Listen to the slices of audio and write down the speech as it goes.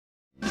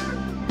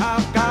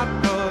I've got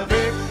the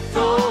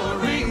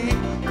victory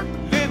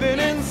living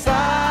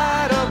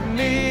inside of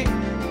me.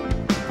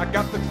 I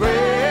got the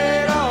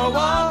greater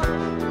one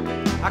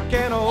I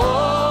can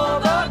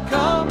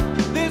overcome.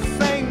 This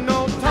ain't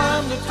no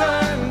time to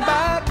turn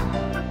back,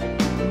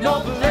 no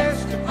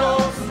place to grow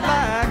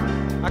slack.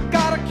 I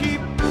gotta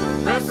keep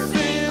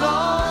pressing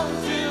on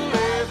till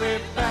every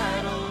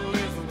battle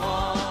is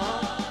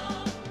won.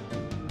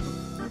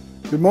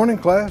 Good morning,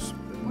 class.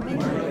 Good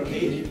morning,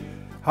 Keith.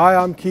 Hi,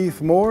 I'm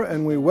Keith Moore,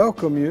 and we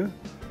welcome you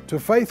to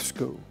Faith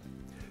School.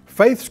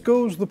 Faith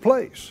School's the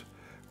place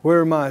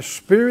where my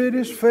spirit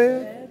is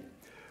fed,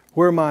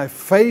 where my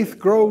faith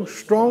grows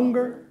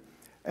stronger,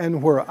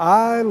 and where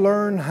I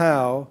learn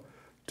how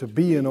to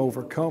be an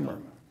overcomer.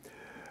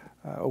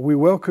 We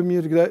welcome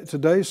you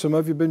today. Some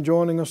of you have been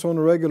joining us on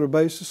a regular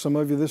basis. Some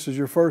of you, this is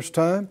your first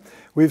time.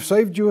 We've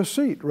saved you a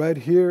seat right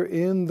here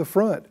in the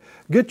front.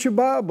 Get your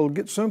Bible,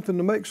 get something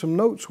to make some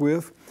notes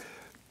with.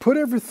 Put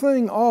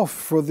everything off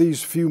for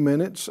these few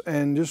minutes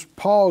and just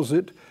pause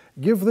it.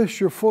 Give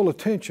this your full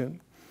attention.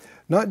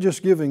 Not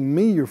just giving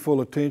me your full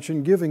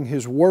attention, giving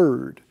His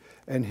Word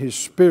and His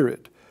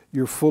Spirit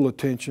your full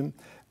attention.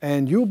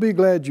 And you'll be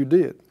glad you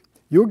did.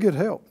 You'll get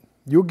help.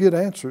 You'll get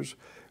answers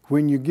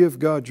when you give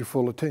God your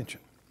full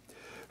attention.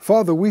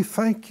 Father, we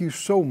thank you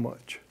so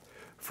much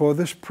for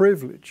this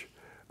privilege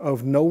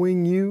of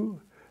knowing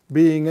you,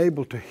 being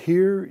able to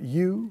hear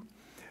you,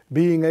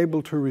 being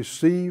able to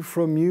receive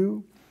from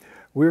you.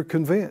 We're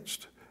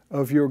convinced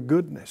of your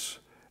goodness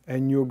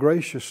and your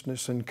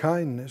graciousness and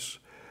kindness.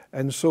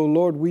 And so,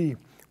 Lord, we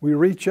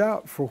reach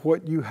out for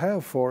what you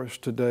have for us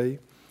today.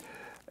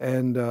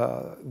 And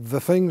the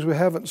things we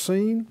haven't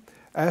seen,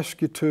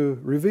 ask you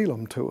to reveal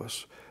them to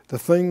us. The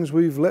things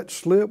we've let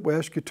slip, we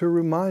ask you to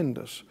remind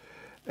us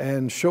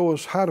and show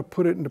us how to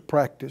put it into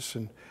practice.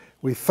 And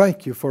we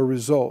thank you for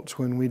results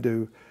when we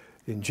do.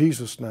 In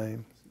Jesus'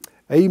 name,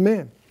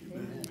 amen.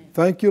 Amen.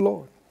 Thank you,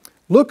 Lord.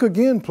 Look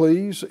again,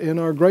 please, in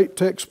our great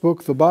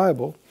textbook, the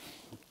Bible,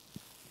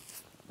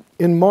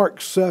 in Mark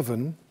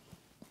 7.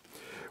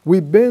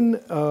 We've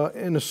been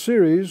in a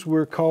series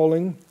we're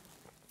calling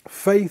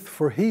Faith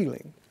for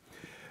Healing.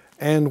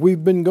 And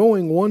we've been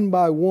going one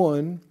by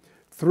one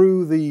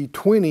through the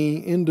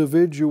 20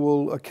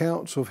 individual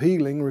accounts of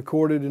healing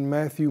recorded in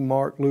Matthew,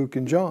 Mark, Luke,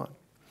 and John.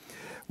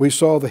 We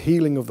saw the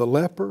healing of the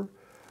leper,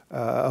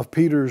 of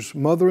Peter's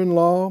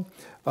mother-in-law,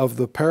 of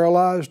the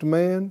paralyzed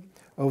man,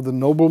 of the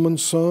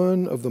nobleman's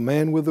son, of the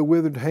man with the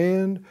withered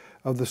hand,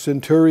 of the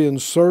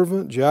centurion's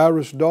servant,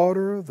 Jairus'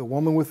 daughter, the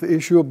woman with the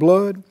issue of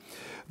blood,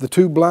 the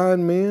two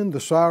blind men, the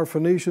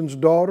Syrophoenician's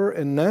daughter,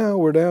 and now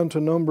we're down to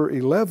number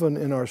 11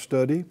 in our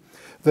study,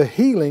 the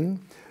healing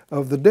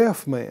of the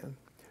deaf man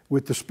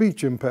with the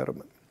speech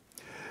impediment.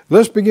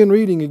 Let's begin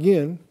reading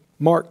again,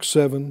 Mark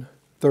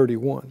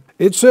 7:31.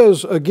 It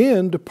says,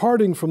 "Again,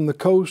 departing from the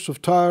coast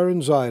of Tyre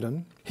and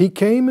Zidon, he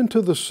came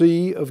into the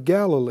Sea of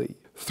Galilee,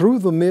 through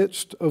the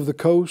midst of the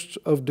coasts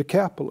of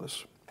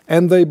Decapolis.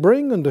 And they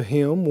bring unto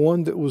him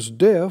one that was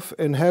deaf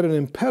and had an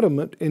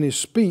impediment in his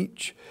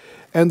speech,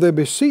 and they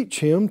beseech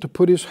him to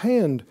put his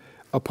hand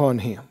upon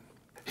him.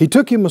 He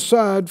took him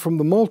aside from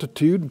the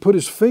multitude and put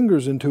his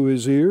fingers into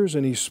his ears,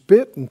 and he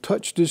spit and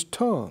touched his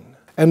tongue.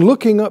 And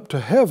looking up to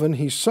heaven,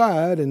 he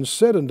sighed and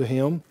said unto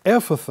him,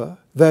 Ephphatha,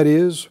 that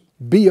is,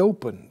 be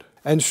opened.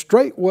 And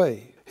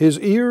straightway his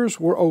ears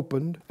were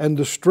opened, and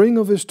the string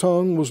of his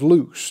tongue was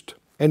loosed,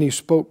 and he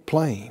spoke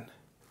plain."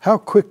 How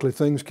quickly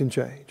things can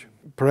change.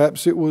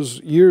 Perhaps it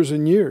was years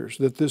and years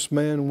that this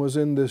man was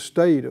in this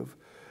state of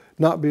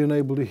not being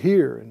able to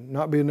hear and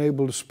not being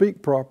able to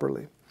speak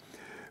properly.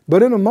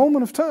 But in a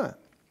moment of time,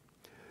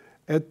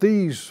 at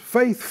these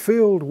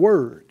faith-filled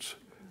words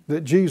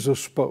that Jesus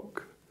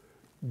spoke,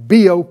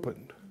 be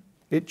opened,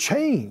 it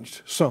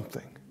changed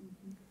something.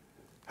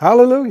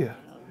 Hallelujah.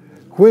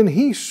 When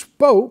he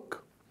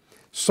spoke,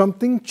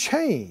 something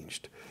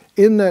changed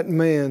in that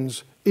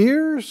man's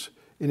ears,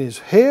 in his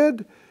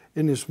head,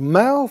 in his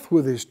mouth,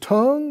 with his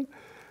tongue.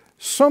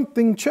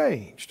 Something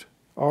changed,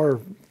 or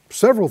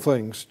several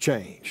things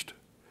changed.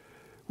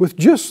 With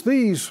just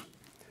these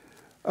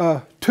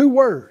two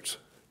words,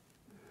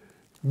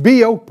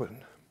 be open.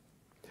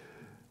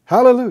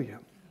 Hallelujah.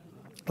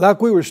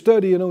 Like we were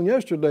studying on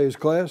yesterday's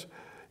class,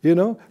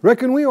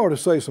 reckon we ought to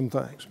say some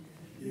things.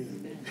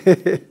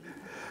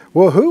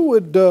 Well, who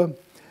would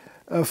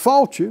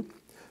fault you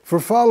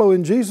for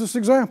following Jesus'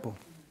 example?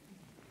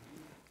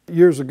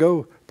 Years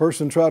ago, a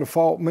person tried to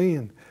fault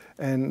me,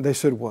 and they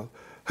said, well,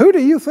 who do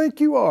you think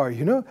you are?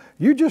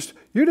 You're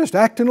just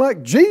acting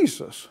like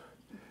Jesus.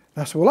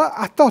 And I said, well,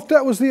 I thought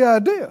that was the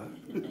idea.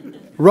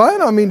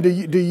 Right? I mean,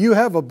 do you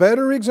have a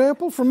better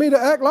example for me to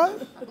act like?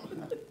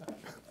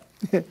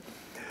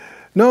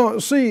 No,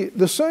 see,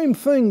 the same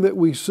thing that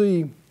we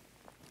see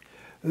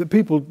that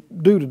people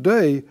do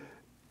today,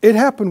 it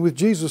happened with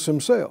Jesus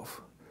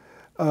himself.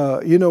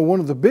 One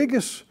of the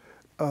biggest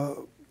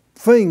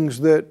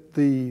things that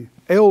the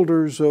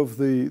elders of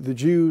the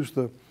Jews,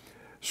 the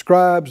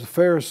scribes, the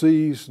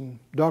Pharisees, and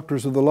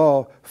doctors of the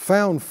law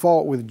found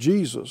fault with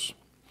Jesus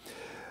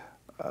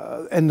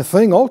And the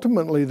thing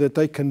ultimately that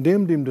they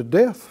condemned him to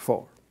death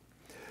for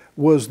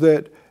was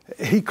that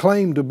he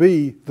claimed to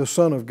be the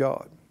Son of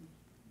God.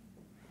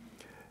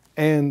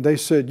 And they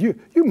said, you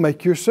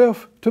make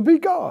yourself to be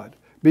God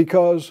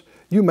because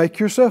you make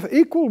yourself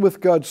equal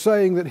with God,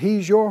 saying that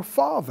He's your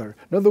Father.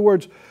 In other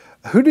words,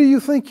 who do you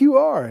think you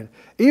are? And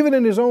even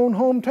in his own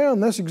hometown,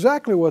 that's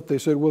exactly what they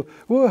said. Well,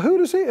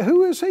 who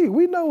is he?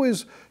 We know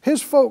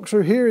his folks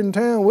are here in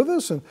town with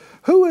us, and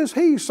who is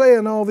he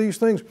saying all these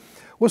things?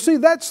 Well, see,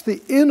 that's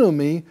the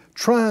enemy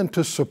trying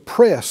to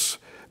suppress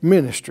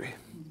ministry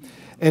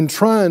and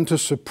trying to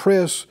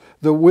suppress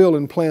the will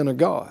and plan of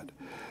God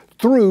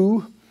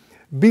through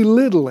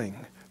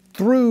belittling,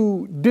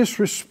 through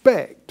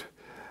disrespect.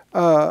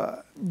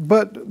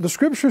 But the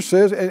Scripture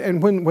says,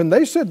 and when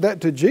they said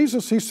that to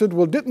Jesus, He said,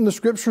 well, didn't the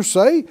Scripture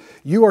say,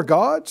 you are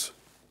gods?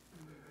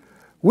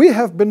 We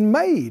have been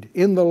made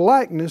in the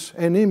likeness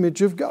and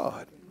image of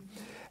God.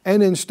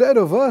 And instead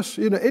of us,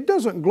 it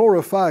doesn't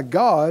glorify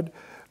God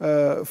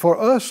for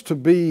us to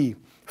be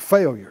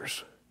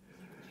failures,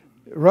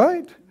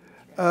 right?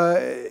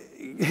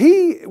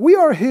 We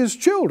are His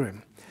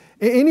children.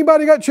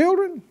 Anybody got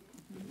children?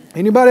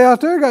 Anybody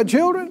out there got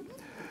children?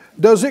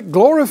 Does it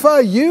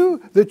glorify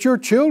you that your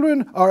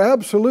children are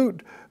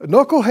absolute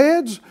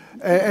knuckleheads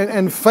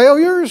and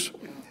failures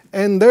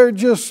and they're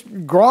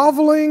just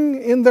groveling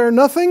in their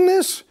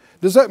nothingness?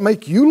 Does that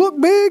make you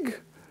look big?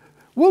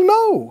 Well,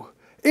 no.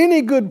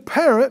 Any good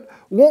parent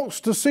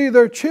wants to see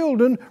their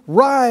children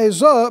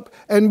rise up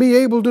and be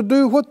able to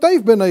do what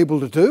they've been able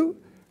to do,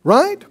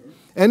 right?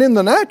 And in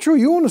the natural,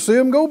 you want to see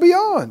them go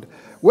beyond.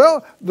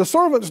 Well, the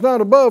servant's not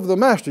above the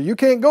master. You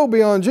can't go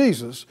beyond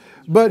Jesus.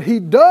 But He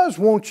does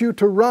want you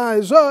to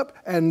rise up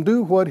and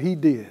do what He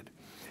did.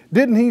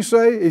 Didn't He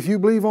say, if you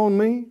believe on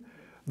me,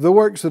 the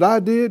works that I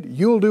did,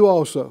 you'll do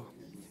also?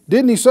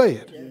 Didn't He say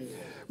it?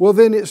 Well,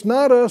 then it's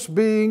not us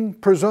being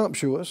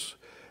presumptuous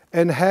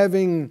and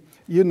having,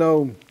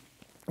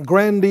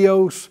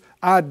 grandiose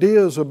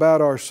ideas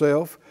about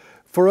ourselves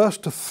for us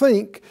to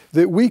think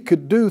that we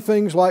could do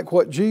things like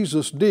what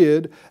Jesus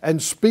did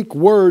and speak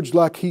words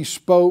like He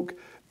spoke,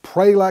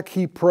 pray like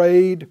He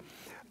prayed,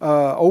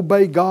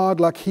 obey God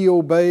like He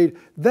obeyed.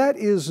 That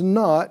is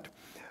not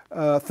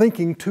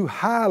thinking too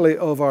highly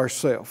of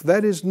ourselves.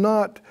 That is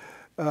not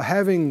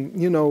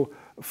having,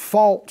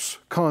 false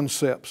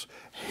concepts.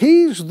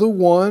 He's the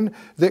one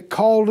that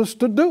called us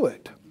to do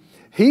it.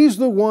 He's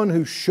the one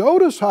who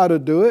showed us how to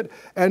do it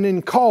and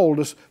then called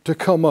us to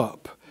come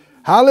up.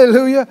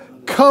 Hallelujah!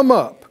 Come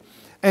up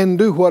and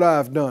do what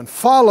I've done.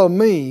 Follow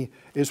me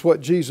is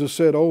what Jesus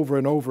said over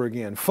and over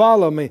again.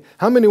 Follow me.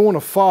 How many want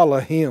to follow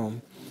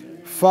Him?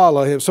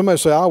 Follow Him. Somebody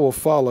say, I will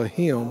follow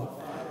Him.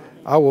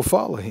 I will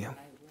follow Him.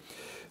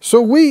 So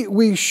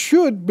we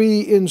should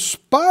be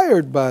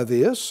inspired by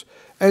this,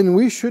 and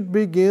we should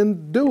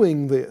begin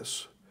doing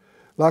this.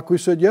 Like we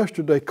said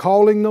yesterday,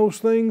 calling those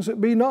things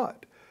that be not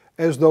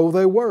as though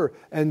they were,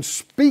 and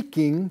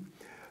speaking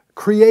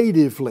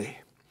creatively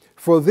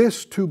for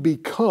this to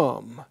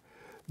become,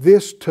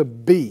 this to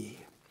be.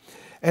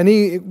 And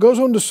he goes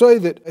on to say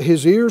that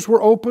his ears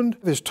were opened,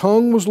 his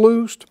tongue was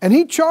loosed, and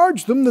he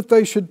charged them that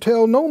they should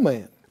tell no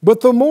man.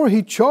 But the more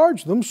he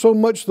charged them, so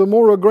much the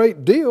more a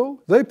great deal,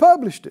 they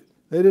published it.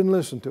 They didn't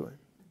listen to him.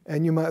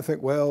 And you might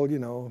think, well,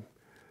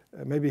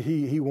 maybe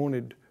he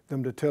wanted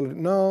them to tell it.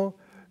 No,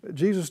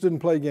 Jesus didn't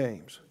play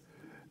games.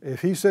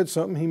 If He said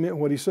something, He meant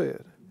what He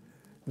said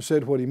and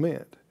said what He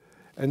meant.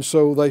 And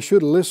so they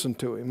should have listened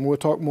to Him. We'll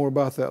talk more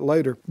about that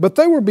later. But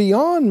they were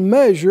beyond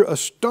measure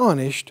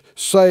astonished,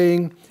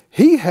 saying,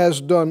 He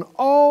has done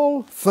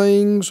all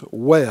things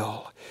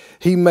well.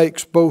 He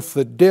makes both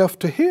the deaf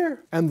to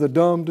hear and the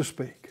dumb to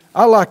speak.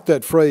 I like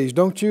that phrase,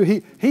 don't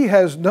you? He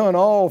has done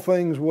all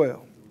things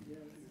well.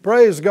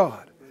 Praise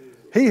God.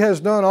 He has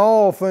done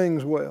all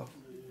things well.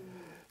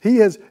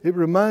 It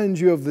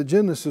reminds you of the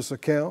Genesis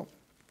account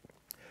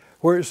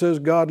where it says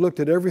God looked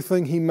at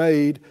everything He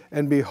made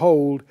and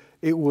behold,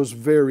 it was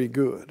very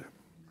good.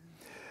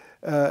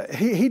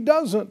 He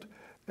doesn't,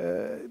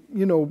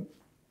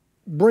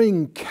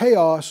 bring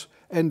chaos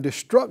and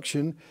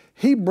destruction.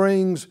 He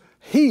brings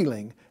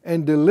healing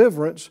and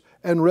deliverance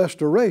and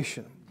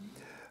restoration.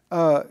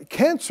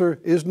 Cancer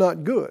is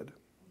not good.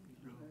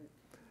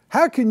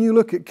 How can you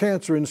look at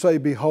cancer and say,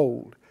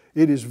 behold,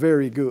 it is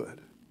very good?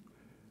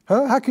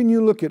 How can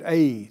you look at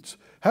AIDS?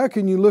 How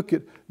can you look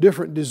at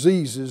different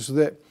diseases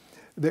that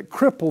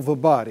cripple the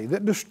body,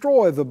 that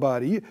destroy the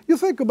body? You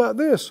think about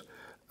this.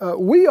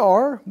 We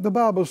are, the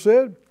Bible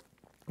said,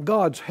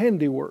 God's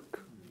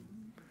handiwork.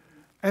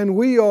 And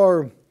we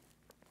are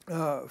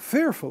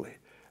fearfully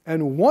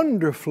and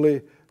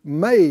wonderfully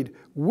made.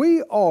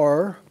 We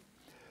are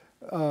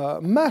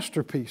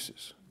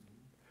masterpieces.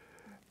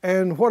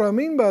 And what I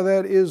mean by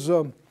that is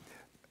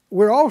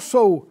we're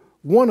also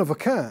one of a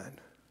kind.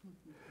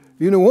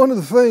 One of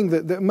the things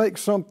that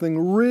makes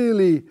something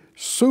really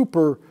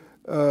super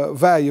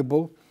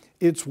valuable,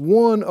 it's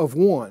one of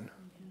one.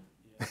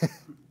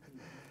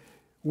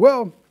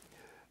 Well,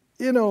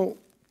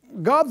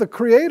 God the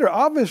Creator,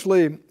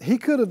 obviously, He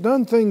could have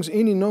done things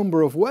any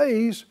number of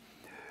ways,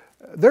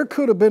 there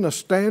could have been a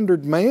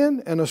standard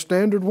man and a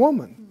standard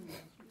woman.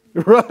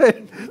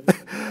 Right?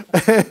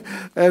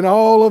 And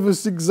all of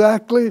us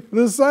exactly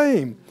the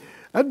same.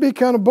 That'd be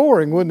kind of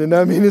boring, wouldn't it?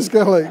 I mean, it's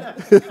kind of like...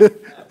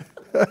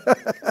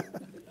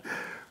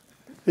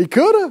 He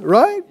could have,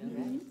 right?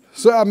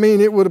 So, I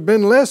mean, it would have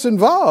been less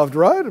involved,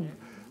 right?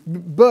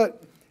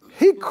 But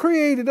He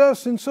created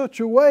us in such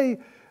a way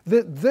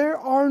that there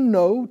are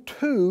no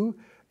two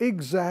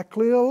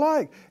exactly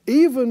alike.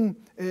 Even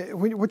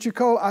what you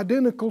call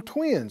identical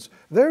twins,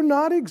 they're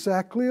not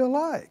exactly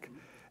alike.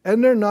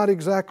 And they're not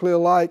exactly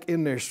alike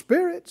in their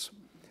spirits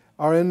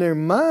or in their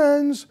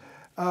minds.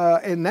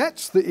 And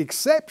that's the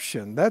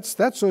exception.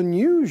 That's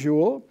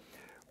unusual.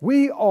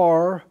 We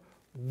are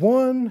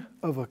one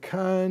of a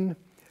kind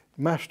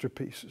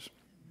masterpieces.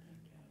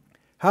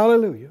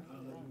 Hallelujah.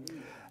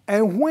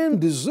 And when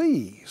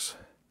disease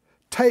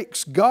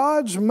takes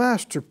God's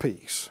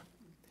masterpiece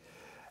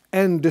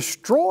and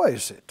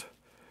destroys it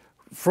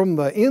from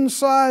the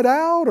inside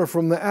out or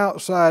from the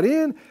outside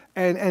in,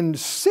 and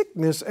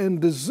sickness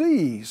and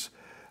disease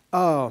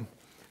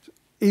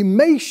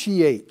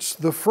emaciates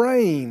the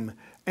frame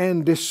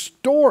and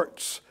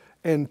distorts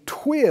and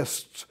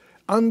twists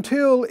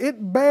until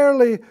it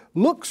barely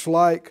looks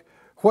like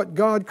what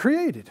God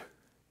created.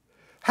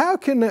 How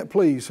can that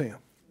please Him?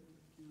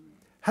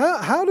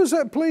 How does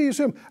that please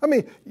Him? I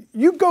mean,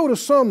 you go to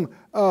some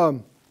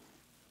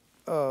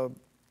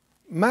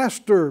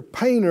master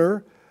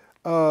painter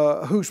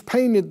who's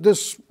painted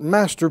this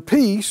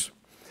masterpiece,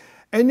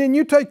 and then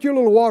you take your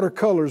little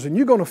watercolors and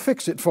you're going to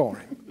fix it for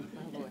him.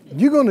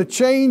 You're going to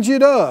change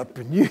it up.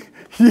 And you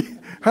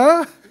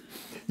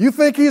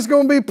think he's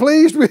going to be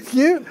pleased with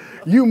you?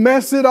 You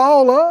mess it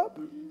all up?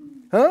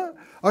 Huh?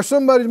 Or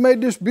somebody's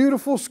made this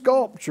beautiful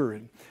sculpture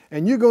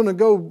and you're going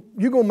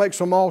to make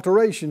some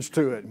alterations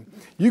to it.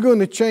 You're going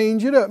to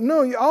change it up.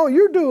 No, all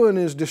you're doing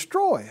is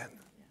destroying.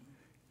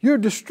 You're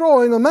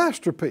destroying a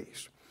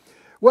masterpiece.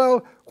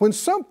 Well, when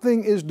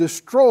something is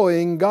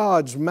destroying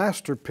God's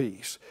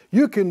masterpiece,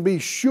 you can be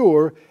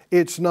sure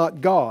it's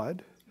not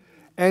God,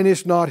 and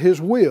it's not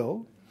His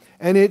will,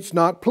 and it's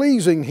not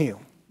pleasing Him.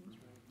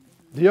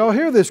 Do y'all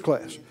hear this,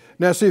 class?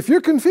 Now, see, if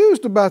you're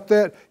confused about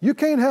that, you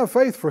can't have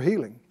faith for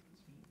healing.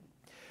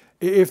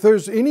 If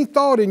there's any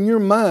thought in your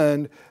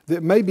mind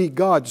that maybe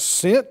God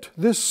sent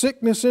this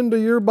sickness into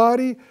your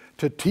body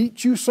to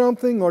teach you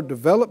something or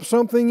develop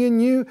something in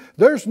you,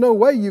 there's no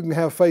way you can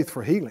have faith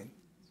for healing.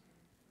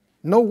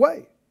 No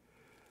way.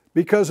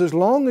 Because as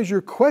long as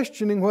you're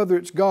questioning whether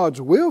it's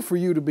God's will for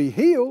you to be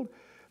healed,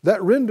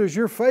 that renders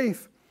your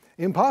faith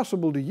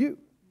impossible to you.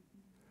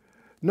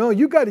 No,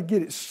 you got to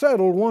get it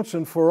settled once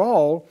and for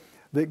all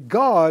that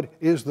God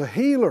is the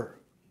healer,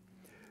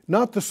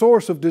 not the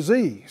source of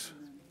disease.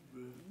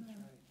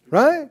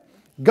 Right?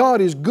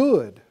 God is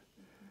good.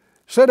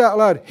 Say it out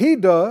loud. He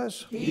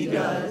does. He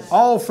does.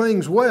 All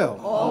things well.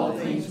 All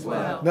things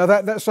well. Now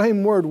that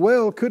same word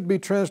well could be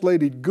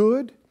translated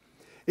good.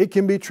 It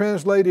can be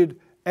translated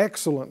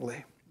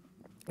excellently.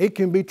 It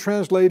can be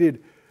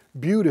translated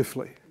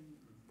beautifully.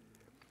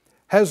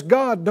 Has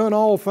God done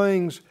all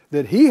things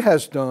that He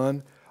has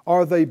done?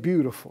 Are they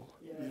beautiful?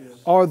 Yes.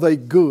 Are they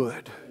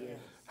good? Yes.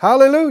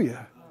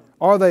 Hallelujah.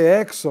 Are they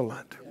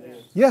excellent? Yes.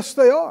 Yes,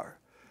 they are.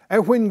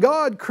 And when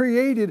God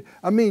created,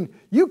 I mean,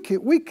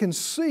 we can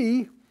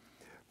see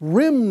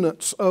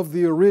remnants of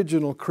the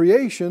original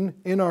creation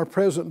in our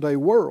present day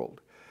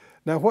world.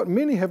 Now, what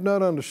many have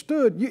not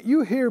understood,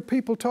 you hear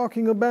people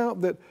talking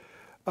about that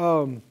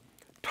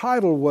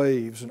tidal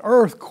waves and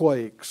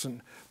earthquakes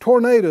and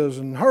tornadoes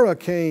and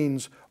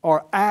hurricanes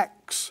are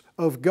acts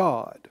of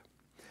God.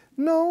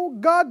 No,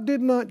 God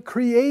did not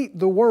create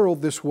the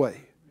world this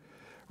way.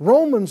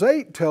 Romans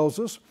 8 tells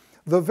us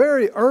the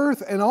very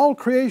earth and all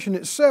creation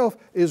itself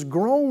is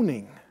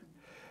groaning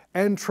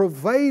and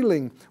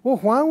travailing. Well,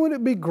 why would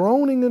it be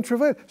groaning and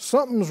travailing?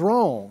 Something's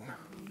wrong.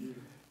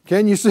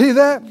 Can you see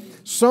that?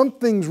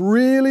 Something's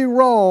really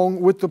wrong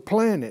with the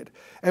planet.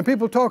 And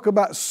people talk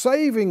about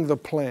saving the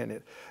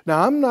planet.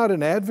 Now, I'm not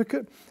an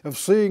advocate of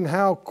seeing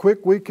how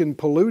quick we can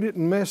pollute it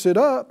and mess it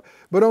up.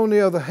 But on the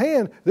other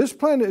hand, this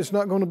planet is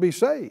not going to be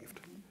saved.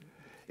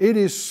 It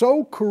is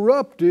so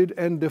corrupted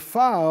and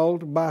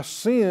defiled by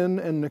sin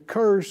and the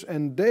curse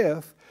and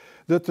death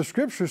that the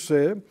Scripture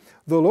said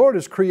the Lord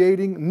is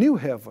creating new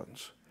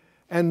heavens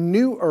and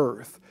new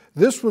earth.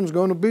 This one's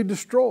going to be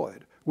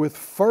destroyed with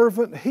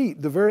fervent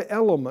heat. The very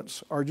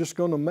elements are just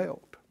going to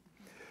melt.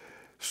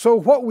 So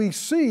what we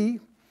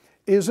see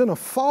is in a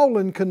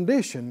fallen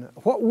condition.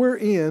 What we're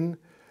in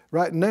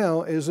right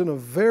now is in a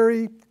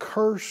very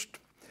cursed,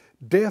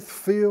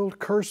 death-filled,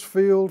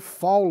 curse-filled,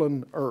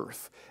 fallen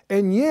earth.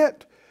 And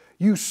yet,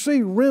 you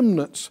see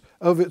remnants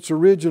of its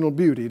original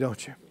beauty,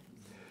 don't you?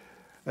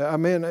 I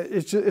mean,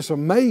 it's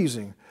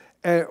amazing.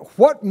 And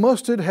what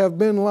must it have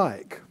been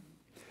like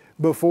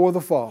before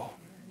the fall?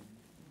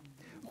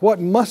 What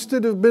must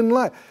it have been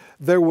like?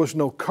 There was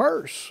no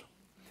curse.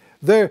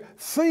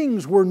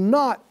 Things were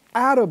not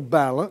out of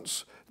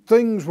balance.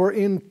 Things were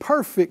in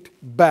perfect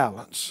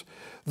balance.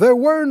 There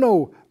were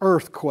no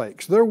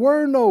earthquakes. There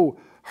were no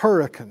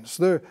hurricanes.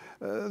 There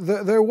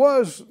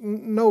was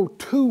no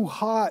too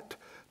hot,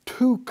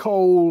 too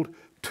cold,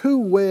 too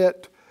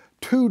wet,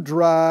 too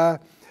dry.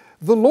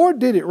 The Lord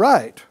did it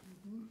right.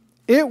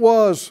 It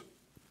was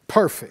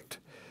perfect.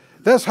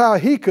 That's how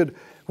He could,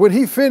 when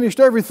He finished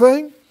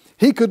everything,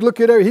 He could look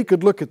at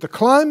the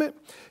climate,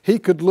 He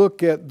could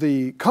look at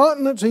the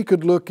continents, He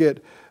could look at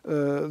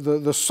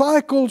the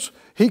cycles,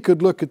 He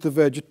could look at the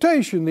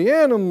vegetation, the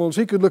animals,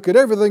 He could look at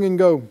everything and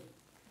go,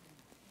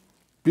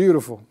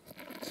 beautiful.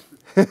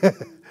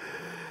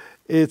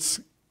 It's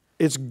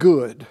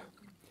good.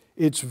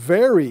 It's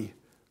very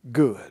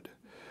good.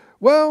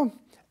 Well,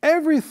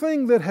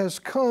 everything that has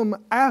come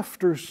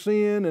after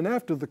sin and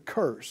after the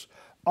curse,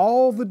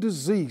 all the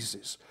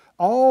diseases,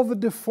 all the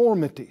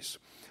deformities,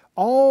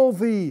 all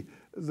the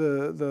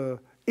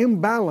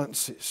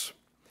imbalances,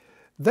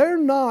 they're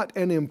not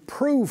an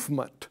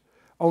improvement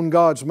on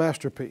God's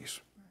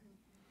masterpiece.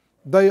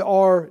 They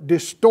are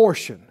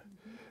distortion.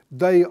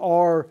 They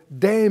are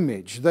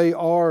damage. They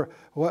are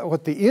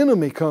what the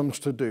enemy comes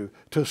to do,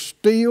 to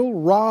steal,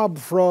 rob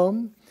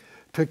from,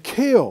 to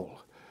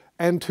kill,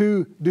 and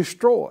to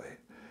destroy.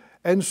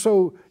 And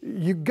so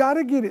you got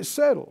to get it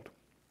settled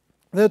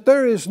that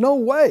there is no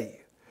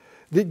way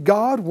that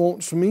God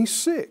wants me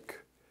sick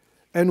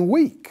and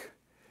weak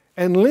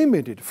and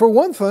limited. For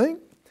one thing,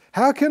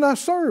 how can I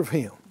serve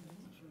Him?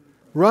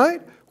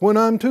 Right? When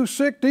I'm too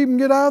sick to even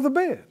get out of the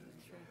bed.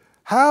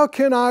 How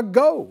can I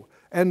go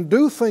and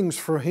do things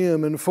for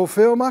Him and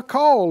fulfill my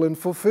call and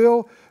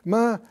fulfill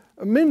my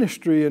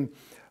ministry? And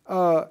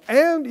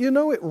you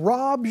know, it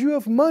robs you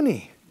of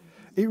money.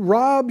 It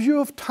robs you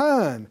of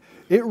time.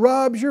 It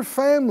robs your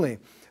family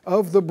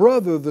of the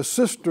brother, the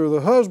sister,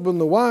 the husband,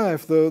 the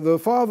wife, the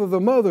father, the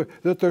mother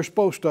that they're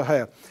supposed to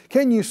have.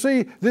 Can you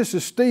see this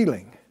is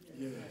stealing?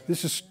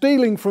 This is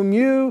stealing from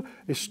you.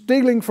 It's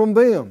stealing from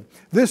them.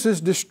 This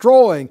is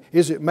destroying.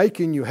 Is it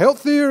making you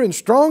healthier and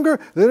stronger?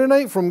 Then it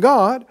ain't from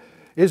God.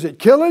 Is it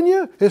killing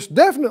you? It's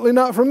definitely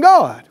not from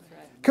God.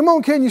 Come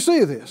on, can you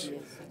see this?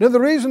 Now the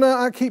reason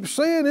I keep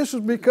saying this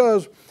is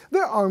because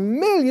there are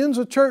millions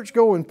of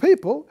church-going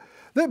people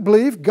that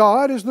believe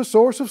God is the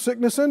source of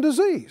sickness and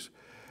disease.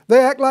 They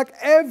act like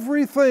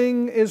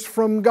everything is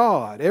from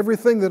God.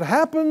 Everything that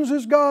happens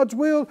is God's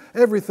will.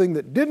 Everything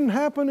that didn't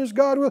happen is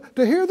God's will.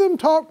 To hear them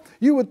talk,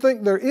 you would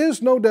think there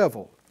is no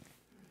devil.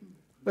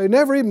 They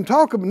never even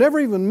talk of him, never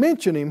even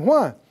mention Him.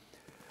 Why?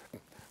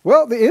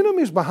 Well, the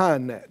enemy's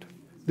behind that.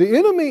 The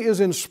enemy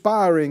is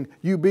inspiring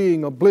you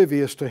being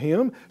oblivious to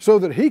Him so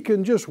that he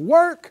can just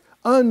work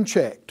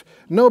unchecked.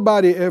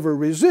 Nobody ever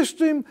resists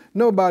Him.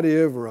 Nobody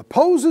ever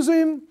opposes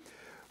Him.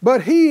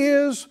 But he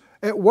is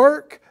at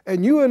work,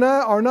 and you and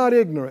I are not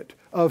ignorant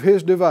of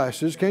his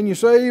devices. Can you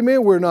say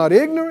amen? We're not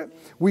ignorant.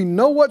 We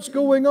know what's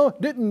going on.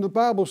 Didn't the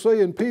Bible say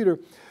in Peter,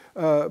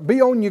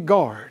 be on your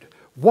guard,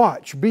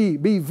 watch, be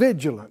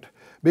vigilant,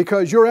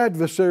 because your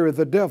adversary,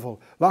 the devil,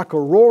 like a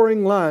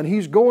roaring lion,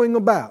 he's going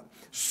about,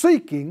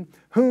 seeking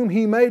whom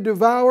he may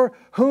devour,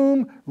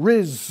 whom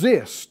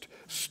resist,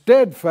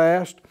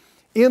 steadfast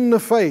in the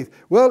faith.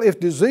 Well, if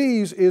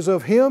disease is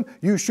of him,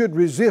 you should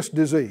resist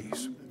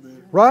disease.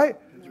 Right?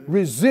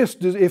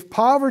 Resist. If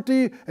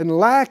poverty and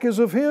lack is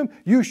of him,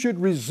 you should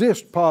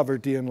resist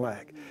poverty and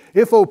lack.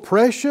 If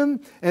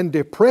oppression and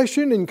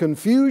depression and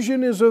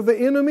confusion is of the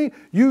enemy,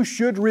 you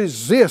should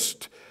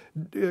resist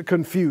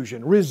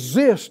confusion,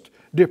 resist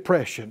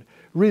depression,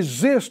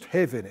 resist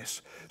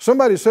heaviness.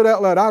 Somebody said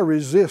out loud, I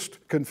resist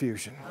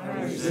confusion.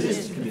 I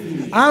resist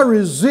confusion. I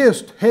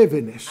resist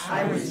heaviness.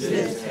 I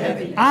resist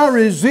heaviness. I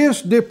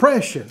resist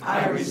depression.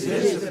 I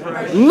resist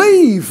depression.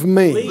 Leave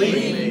me.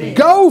 Leave me.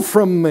 Go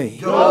from me.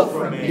 Go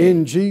from me.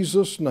 In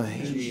Jesus'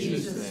 name. In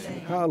Jesus'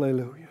 name.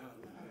 Hallelujah.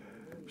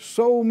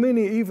 So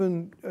many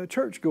even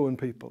church-going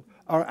people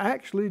are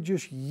actually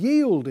just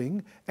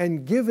yielding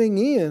and giving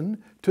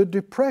in to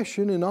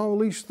depression and all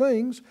these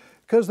things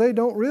because they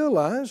don't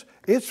realize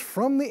it's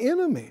from the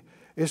enemy.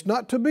 It's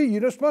not to be.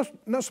 You're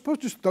not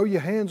supposed to just throw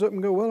your hands up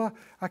and go, well,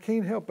 I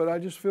can't help it. I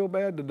just feel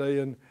bad today.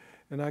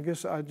 And I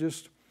guess I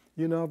just,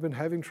 I've been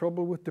having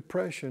trouble with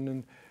depression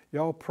and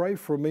y'all pray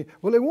for me.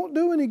 Well, it won't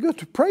do any good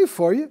to pray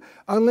for you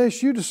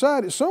unless you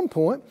decide at some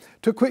point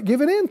to quit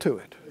giving in to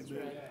it.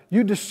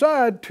 You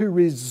decide to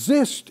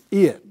resist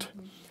it.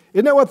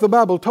 Isn't that what the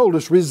Bible told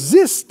us?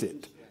 Resist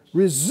it.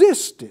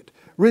 Resist it.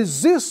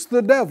 Resist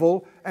the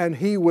devil and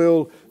he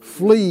will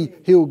flee.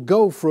 He'll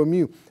go from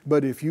you.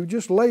 But if you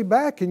just lay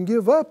back and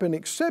give up and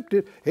accept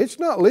it, it's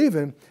not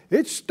leaving.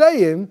 It's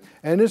staying,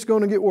 and it's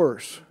going to get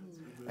worse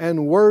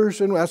and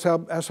worse. And that's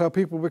how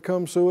people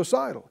become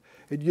suicidal.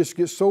 It just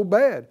gets so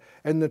bad.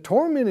 And the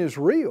torment is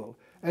real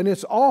and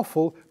it's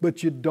awful,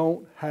 but you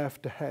don't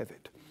have to have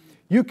it.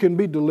 You can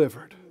be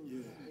delivered.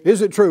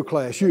 Is it true,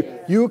 class?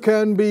 You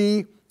can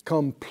be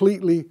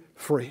completely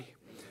free.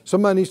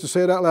 Somebody needs to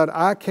say it out loud.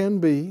 I can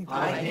be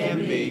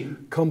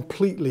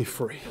completely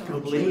free.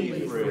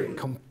 Completely free.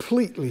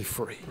 Completely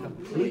free.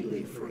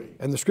 Completely free.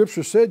 And the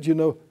Scripture said,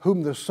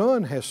 whom the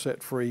Son has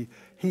set free,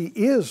 he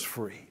is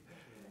free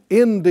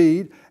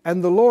indeed,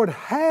 and the Lord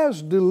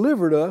has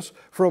delivered us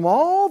from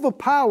all the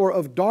power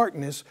of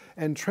darkness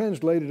and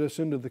translated us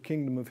into the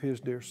kingdom of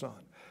His dear Son.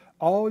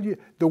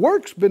 The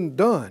work's been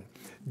done.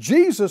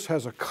 Jesus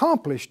has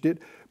accomplished it,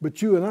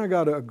 but you and I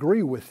got to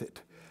agree with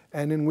it.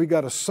 And then we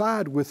got to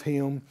side with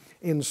Him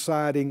in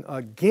siding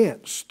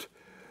against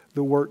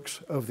the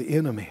works of the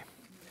enemy.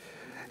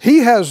 He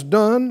has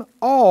done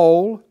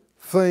all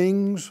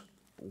things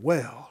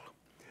well.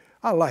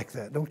 I like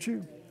that, don't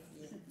you?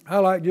 I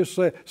like just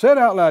say it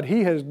out loud.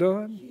 He has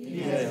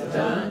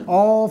done,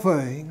 all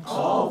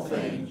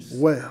things,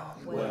 well.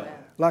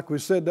 Like we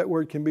said, that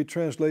word can be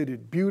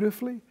translated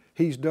beautifully.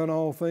 He's done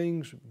all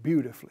things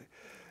beautifully.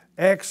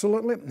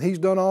 Excellently. He's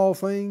done all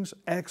things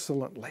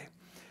excellently.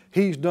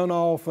 He's done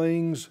all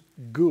things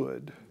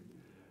good.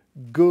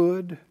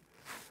 Good,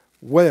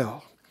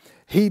 well.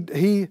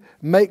 He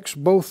makes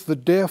both the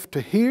deaf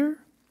to hear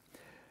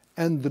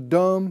and the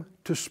dumb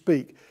to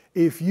speak.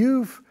 If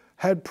you've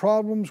had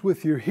problems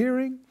with your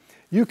hearing,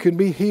 you can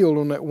be healed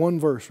on that one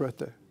verse right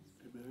there.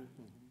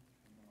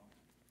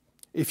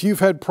 If you've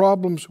had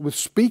problems with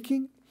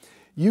speaking,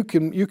 you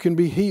can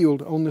be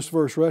healed on this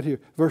verse right here,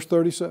 verse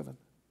 37.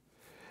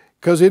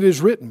 Because it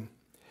is written,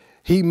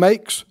 He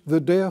makes the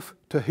deaf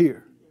to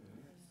hear.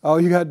 All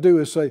you got to do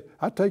is say,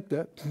 I take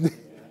that.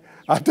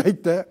 I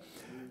take that.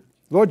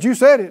 Lord, you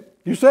said it.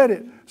 You said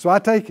it. So I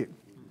take it.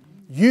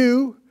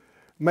 You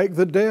make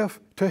the deaf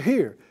to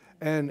hear.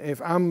 And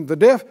if I'm the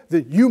deaf,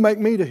 then you make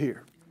me to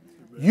hear.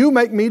 You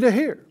make me to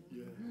hear.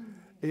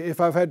 If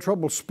I've had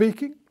trouble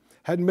speaking,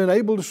 hadn't been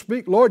able to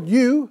speak, Lord,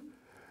 you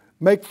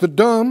make the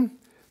dumb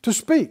to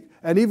speak.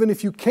 And even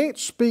if you can't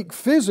speak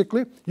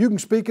physically, you can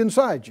speak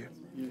inside you.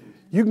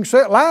 You can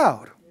say it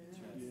loud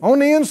on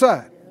the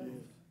inside.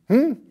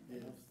 You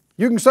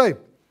can say,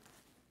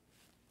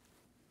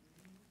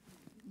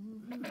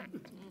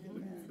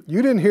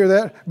 you didn't hear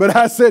that, but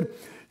I said,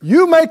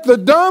 you make the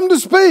dumb to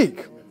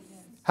speak.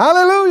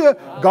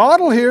 Hallelujah. God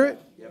will hear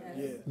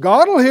it.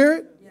 God will hear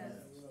it.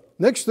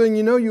 Next thing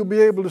you know, you'll be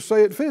able to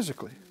say it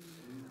physically.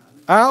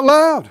 Out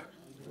loud.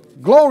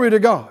 Glory to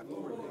God.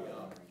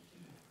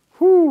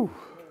 Whew.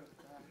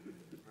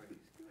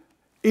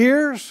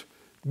 Ears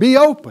be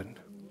opened.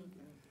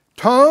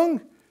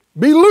 Tongue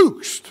be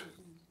loosed.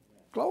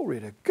 Glory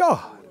to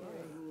God.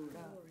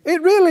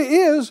 It really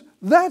is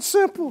that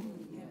simple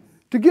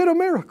to get a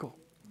miracle.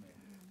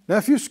 Now,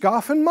 if you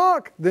scoff and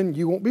mock, then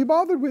you won't be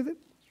bothered with it.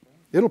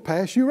 It'll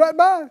pass you right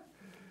by.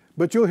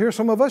 But you'll hear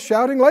some of us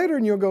shouting later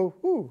and you'll go,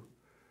 ooh,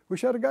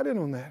 wish I'd have got in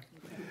on that.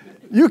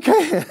 You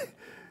can't.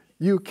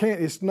 You can't.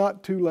 It's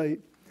not too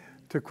late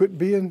to quit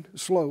being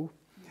slow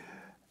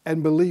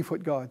and believe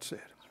what God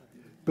said.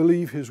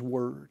 Believe His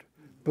Word.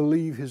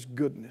 Believe His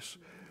goodness.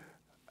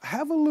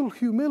 Have a little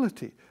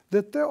humility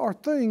that there are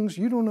things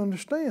you don't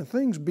understand,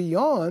 things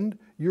beyond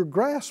your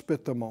grasp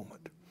at the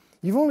moment.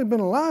 You've only been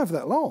alive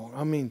that long.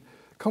 I mean,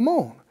 come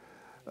on.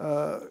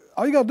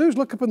 All you got to do is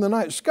look up in the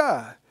night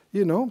sky.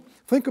 You know,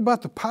 think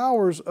about the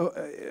powers of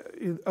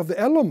the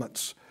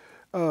elements.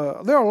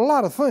 There are a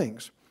lot of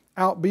things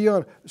out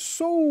beyond,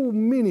 so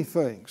many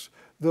things.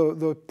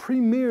 The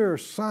premier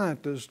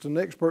scientists and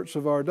experts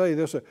of our day,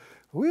 they'll say,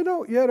 we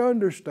don't yet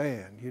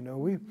understand, you know,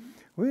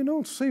 we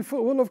don't see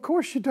full. Well, of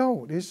course you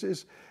don't.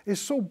 It's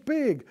so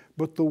big.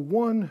 But the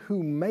one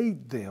who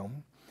made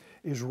them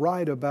is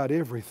right about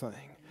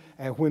everything.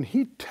 And when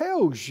He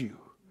tells you,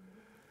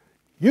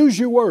 use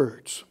your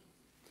words,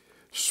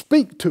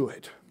 speak to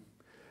it,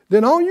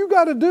 then all you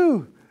got to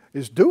do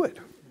is do it.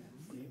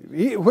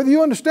 Whether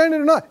you understand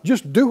it or not,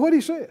 just do what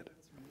He said.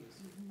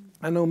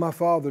 I know my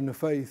father in the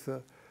faith,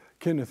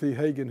 Kenneth E.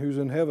 Hagin, who's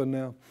in heaven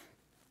now,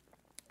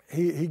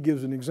 he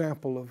gives an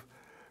example of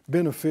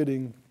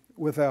benefiting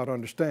without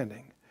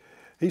understanding.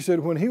 He said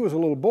when he was a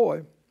little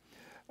boy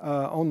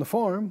on the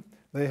farm,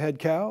 they had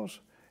cows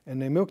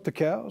and they milked the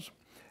cows.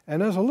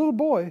 And as a little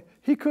boy,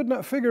 he could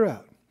not figure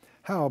out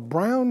how a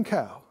brown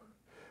cow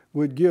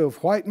would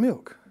give white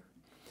milk.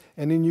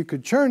 And then you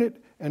could churn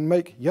it and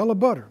make yellow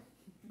butter.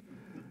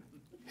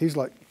 He's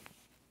like,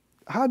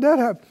 how'd that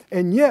happen?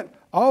 And yet,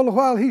 all the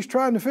while he's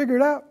trying to figure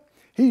it out,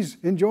 he's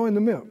enjoying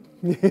the milk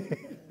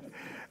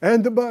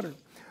and the butter,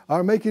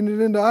 or making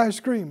it into ice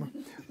cream.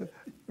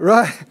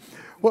 Right?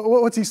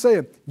 What's he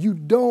saying? You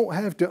don't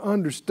have to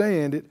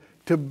understand it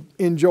to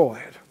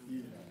enjoy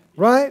it.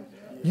 Right?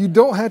 You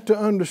don't have to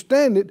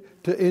understand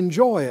it to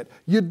enjoy it.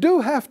 You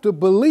do have to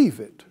believe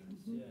it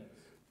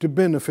to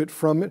benefit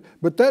from it,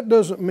 but that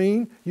doesn't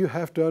mean you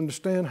have to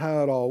understand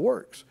how it all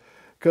works.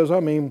 Because, I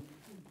mean,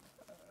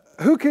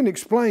 who can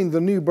explain the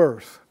new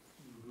birth?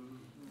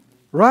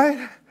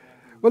 Right?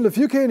 Well, if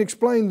you can't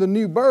explain the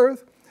new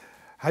birth,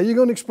 how are you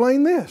going to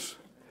explain this?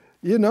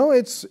 You know,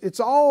 it's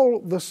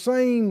all the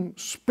same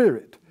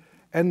spirit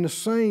and the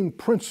same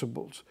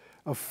principles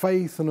of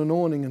faith and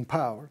anointing and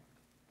power.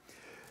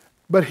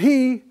 But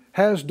He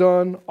has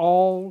done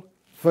all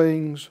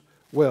things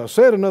well.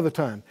 Say it another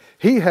time.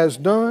 He has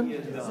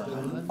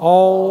done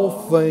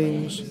all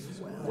things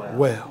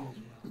well.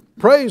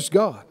 Praise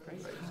God.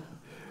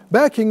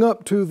 Backing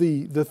up to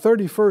the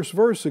 31st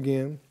verse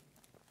again,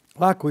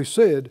 like we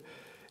said,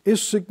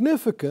 is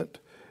significant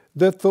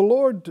that the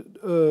Lord,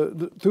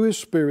 through His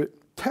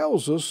Spirit,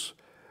 tells us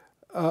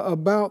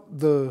about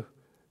the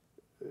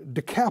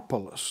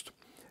Decapolis,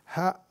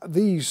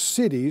 these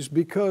cities,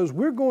 because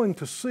we're going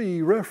to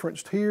see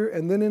referenced here,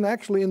 and then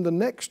actually in the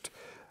next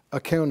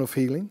account of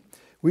healing,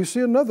 we see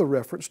another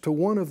reference to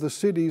one of the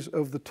cities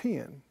of the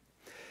 10.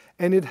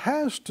 And it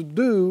has to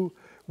do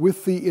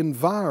with the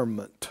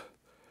environment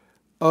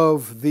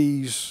of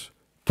these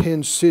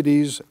 10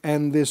 cities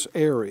and this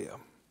area.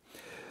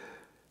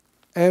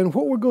 And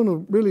what we're going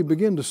to really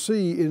begin to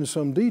see in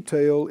some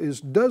detail is,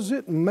 does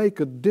it make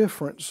a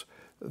difference,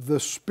 the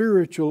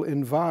spiritual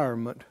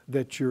environment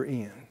that you're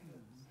in,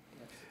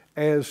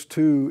 as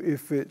to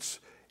if it's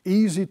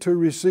easy to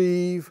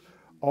receive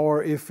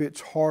or if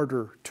it's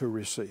harder to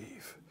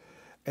receive?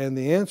 And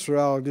the answer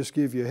I'll just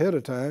give you ahead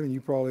of time, and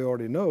you probably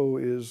already know,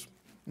 is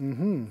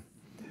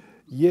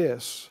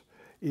yes,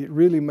 it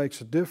really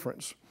makes a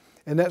difference.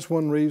 And that's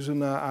one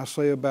reason I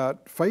say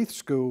about Faith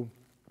School,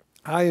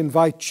 I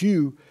invite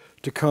you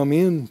to come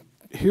in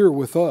here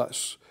with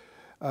us.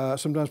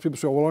 Sometimes people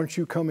say, well, aren't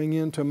you coming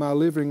into my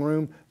living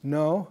room?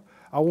 No,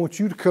 I want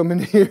you to come in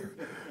here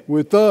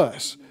with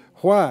us.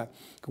 Why?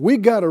 We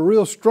got a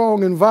real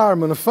strong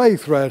environment of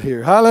faith right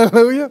here.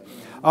 Hallelujah.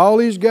 All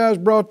these guys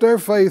brought their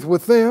faith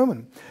with them,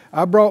 and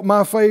I brought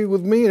my faith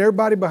with me, and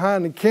everybody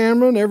behind the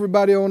camera and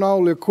everybody on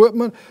all the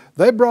equipment,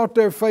 they brought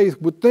their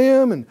faith with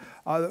them, and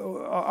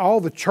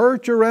all the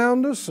church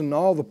around us and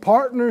all the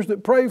partners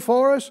that pray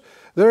for us.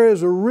 There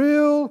is a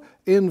real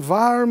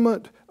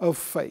environment of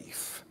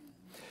faith.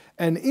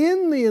 And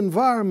in the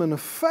environment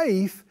of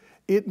faith,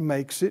 it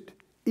makes it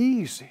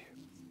easy.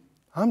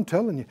 I'm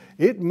telling you,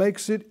 it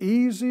makes it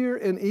easier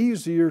and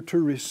easier to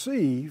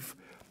receive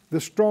the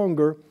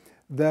stronger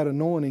that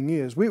anointing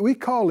is. We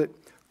call it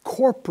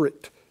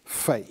corporate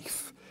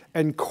faith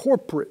and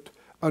corporate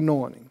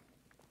anointing.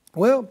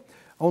 Well,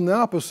 on the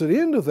opposite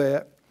end of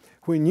that,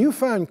 when you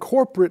find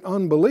corporate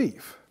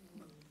unbelief,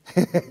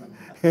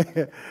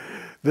 then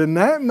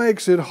that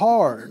makes it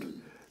hard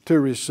to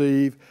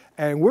receive.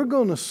 And we're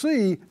going to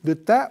see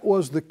that that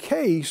was the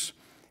case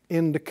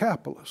in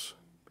Decapolis.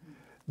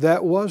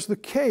 That was the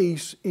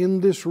case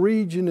in this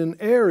region and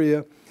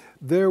area.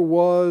 There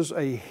was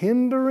a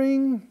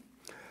hindering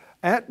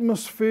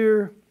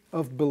atmosphere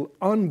of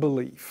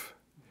unbelief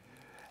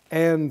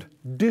and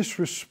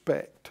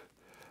disrespect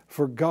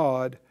for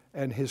God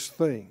and His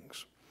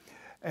things.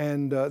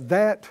 And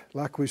that,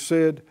 like we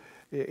said,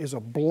 is a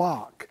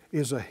block,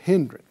 is a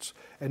hindrance.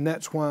 And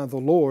that's why the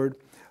Lord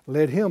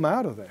led him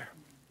out of there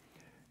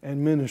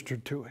and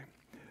ministered to him.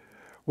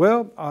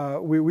 Well,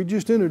 we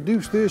just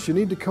introduced this. You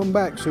need to come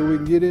back so we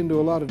can get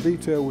into a lot of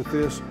detail with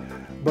this.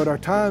 But our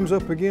time's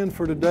up again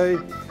for today.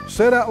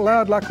 Say it out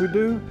loud like we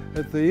do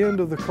at the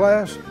end of the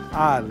class.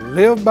 I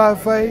live by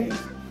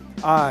faith.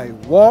 I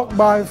walk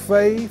by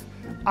faith.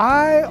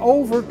 I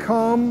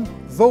overcome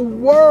the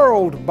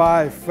world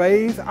by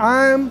faith.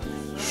 I'm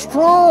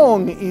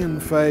strong in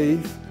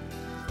faith,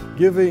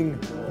 giving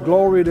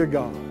glory to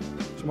God.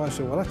 Somebody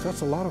said, well,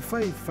 that's a lot of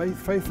faith.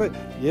 Faith.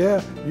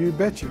 Yeah, you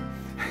betcha.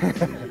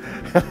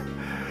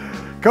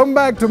 Come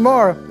back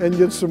tomorrow and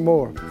get some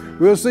more.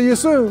 We'll see you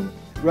soon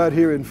right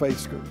here in Faith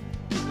School.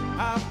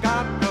 I've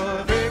got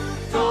the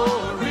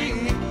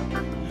victory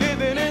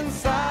living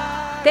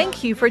inside.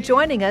 Thank you for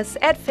joining us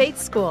at Faith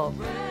School.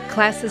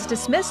 Class is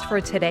dismissed for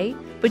today,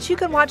 but you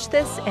can watch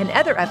this and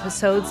other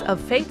episodes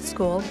of Faith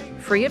School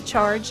free of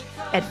charge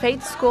at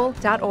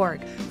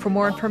faithschool.org. For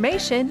more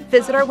information,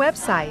 visit our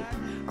website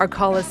or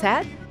call us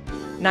at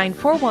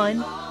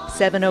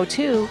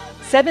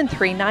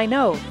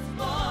 941-702-7390.